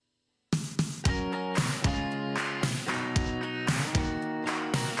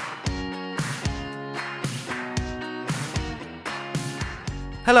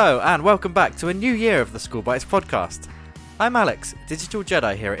Hello and welcome back to a new year of the School Bites podcast. I'm Alex, Digital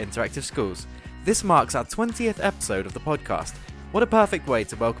Jedi here at Interactive Schools. This marks our 20th episode of the podcast. What a perfect way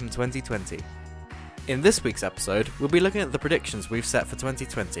to welcome 2020. In this week's episode, we'll be looking at the predictions we've set for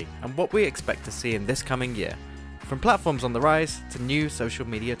 2020 and what we expect to see in this coming year, from platforms on the rise to new social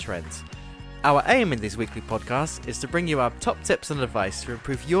media trends. Our aim in these weekly podcasts is to bring you our top tips and advice to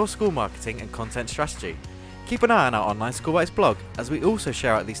improve your school marketing and content strategy. Keep an eye on our online School Bites blog, as we also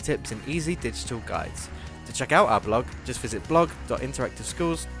share out these tips in easy digital guides. To check out our blog, just visit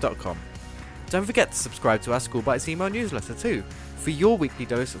blog.interactiveschools.com. Don't forget to subscribe to our School Bites email newsletter too, for your weekly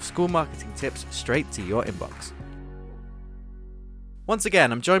dose of school marketing tips straight to your inbox. Once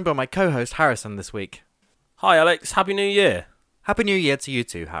again, I'm joined by my co-host Harrison this week. Hi Alex, Happy New Year! Happy New Year to you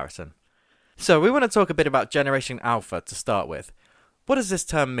too, Harrison. So we want to talk a bit about Generation Alpha to start with. What does this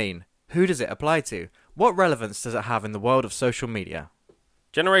term mean? Who does it apply to? What relevance does it have in the world of social media?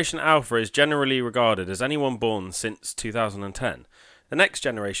 Generation Alpha is generally regarded as anyone born since 2010, the next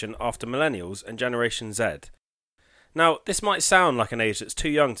generation after Millennials and Generation Z. Now, this might sound like an age that's too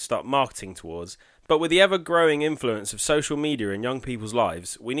young to start marketing towards, but with the ever-growing influence of social media in young people's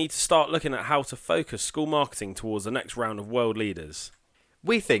lives, we need to start looking at how to focus school marketing towards the next round of world leaders.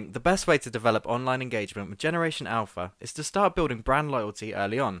 We think the best way to develop online engagement with Generation Alpha is to start building brand loyalty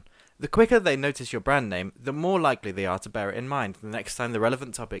early on. The quicker they notice your brand name, the more likely they are to bear it in mind the next time the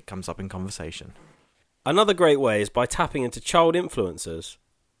relevant topic comes up in conversation. Another great way is by tapping into child influencers.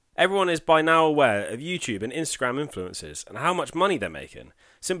 Everyone is by now aware of YouTube and Instagram influencers and how much money they're making,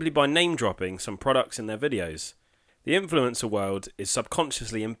 simply by name-dropping some products in their videos. The influencer world is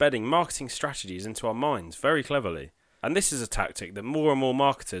subconsciously embedding marketing strategies into our minds very cleverly, and this is a tactic that more and more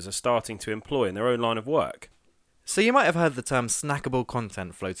marketers are starting to employ in their own line of work. So you might have heard the term snackable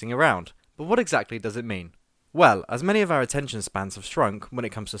content floating around, but what exactly does it mean? Well, as many of our attention spans have shrunk when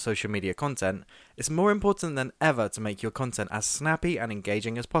it comes to social media content, it's more important than ever to make your content as snappy and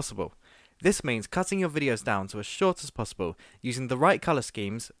engaging as possible. This means cutting your videos down to as short as possible, using the right colour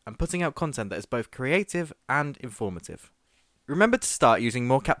schemes, and putting out content that is both creative and informative. Remember to start using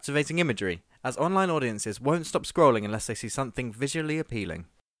more captivating imagery, as online audiences won't stop scrolling unless they see something visually appealing.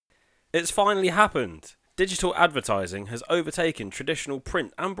 It's finally happened! Digital advertising has overtaken traditional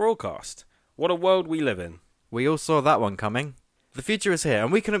print and broadcast. What a world we live in. We all saw that one coming. The future is here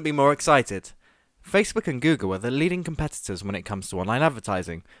and we couldn't be more excited. Facebook and Google are the leading competitors when it comes to online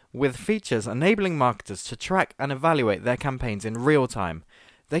advertising, with features enabling marketers to track and evaluate their campaigns in real time.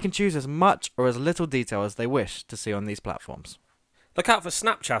 They can choose as much or as little detail as they wish to see on these platforms. Look out for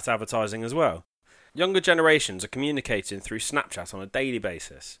Snapchat advertising as well. Younger generations are communicating through Snapchat on a daily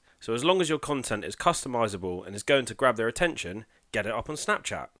basis. So as long as your content is customizable and is going to grab their attention, get it up on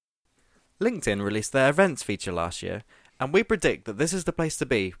Snapchat. LinkedIn released their events feature last year, and we predict that this is the place to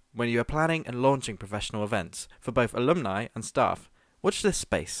be when you are planning and launching professional events for both alumni and staff. Watch this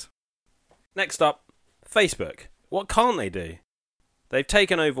space. Next up, Facebook. What can't they do? They've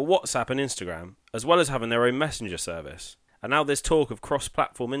taken over WhatsApp and Instagram, as well as having their own messenger service. And now there's talk of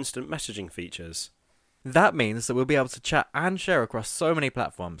cross-platform instant messaging features. That means that we'll be able to chat and share across so many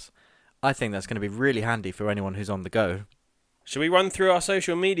platforms. I think that's going to be really handy for anyone who's on the go. Shall we run through our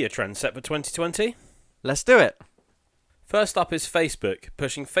social media trends set for 2020? Let's do it! First up is Facebook,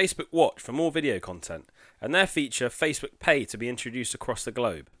 pushing Facebook Watch for more video content, and their feature Facebook Pay to be introduced across the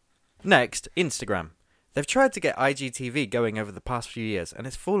globe. Next, Instagram. They've tried to get IGTV going over the past few years and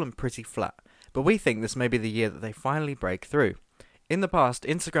it's fallen pretty flat, but we think this may be the year that they finally break through. In the past,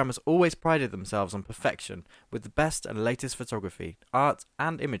 Instagram has always prided themselves on perfection, with the best and latest photography, art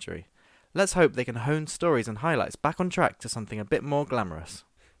and imagery. Let's hope they can hone stories and highlights back on track to something a bit more glamorous.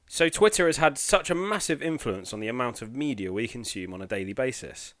 So Twitter has had such a massive influence on the amount of media we consume on a daily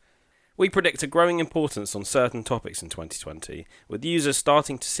basis. We predict a growing importance on certain topics in 2020, with users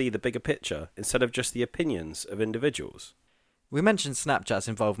starting to see the bigger picture instead of just the opinions of individuals. We mentioned Snapchat's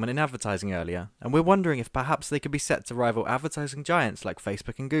involvement in advertising earlier, and we're wondering if perhaps they could be set to rival advertising giants like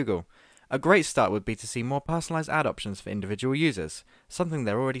Facebook and Google. A great start would be to see more personalised ad options for individual users, something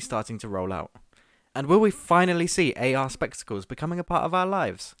they're already starting to roll out. And will we finally see AR spectacles becoming a part of our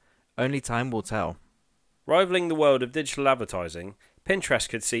lives? Only time will tell. Rivaling the world of digital advertising, Pinterest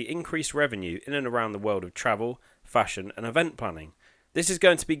could see increased revenue in and around the world of travel, fashion and event planning. This is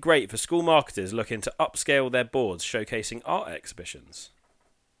going to be great for school marketers looking to upscale their boards showcasing art exhibitions.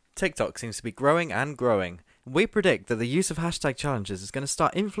 TikTok seems to be growing and growing. We predict that the use of hashtag challenges is going to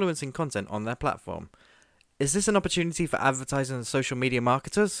start influencing content on their platform. Is this an opportunity for advertising and social media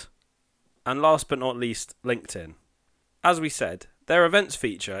marketers? And last but not least, LinkedIn. As we said, Their events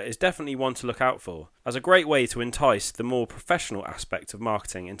feature is definitely one to look out for, as a great way to entice the more professional aspect of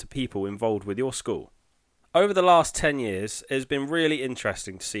marketing into people involved with your school. Over the last 10 years, it has been really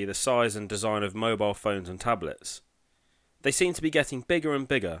interesting to see the size and design of mobile phones and tablets. They seem to be getting bigger and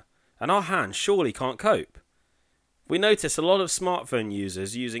bigger, and our hands surely can't cope. We notice a lot of smartphone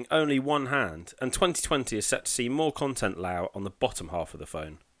users using only one hand, and 2020 is set to see more content layout on the bottom half of the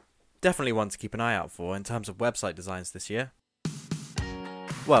phone. Definitely one to keep an eye out for in terms of website designs this year.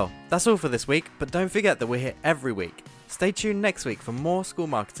 Well, that's all for this week, but don't forget that we're here every week. Stay tuned next week for more school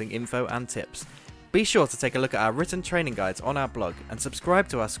marketing info and tips. Be sure to take a look at our written training guides on our blog and subscribe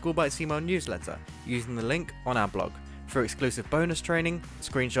to our School Bites email newsletter using the link on our blog for exclusive bonus training,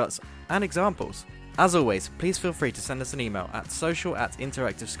 screenshots, and examples. As always, please feel free to send us an email at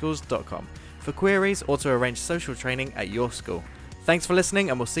social@interactiveschools.com for queries or to arrange social training at your school. Thanks for listening,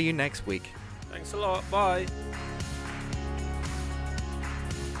 and we'll see you next week. Thanks a lot, bye!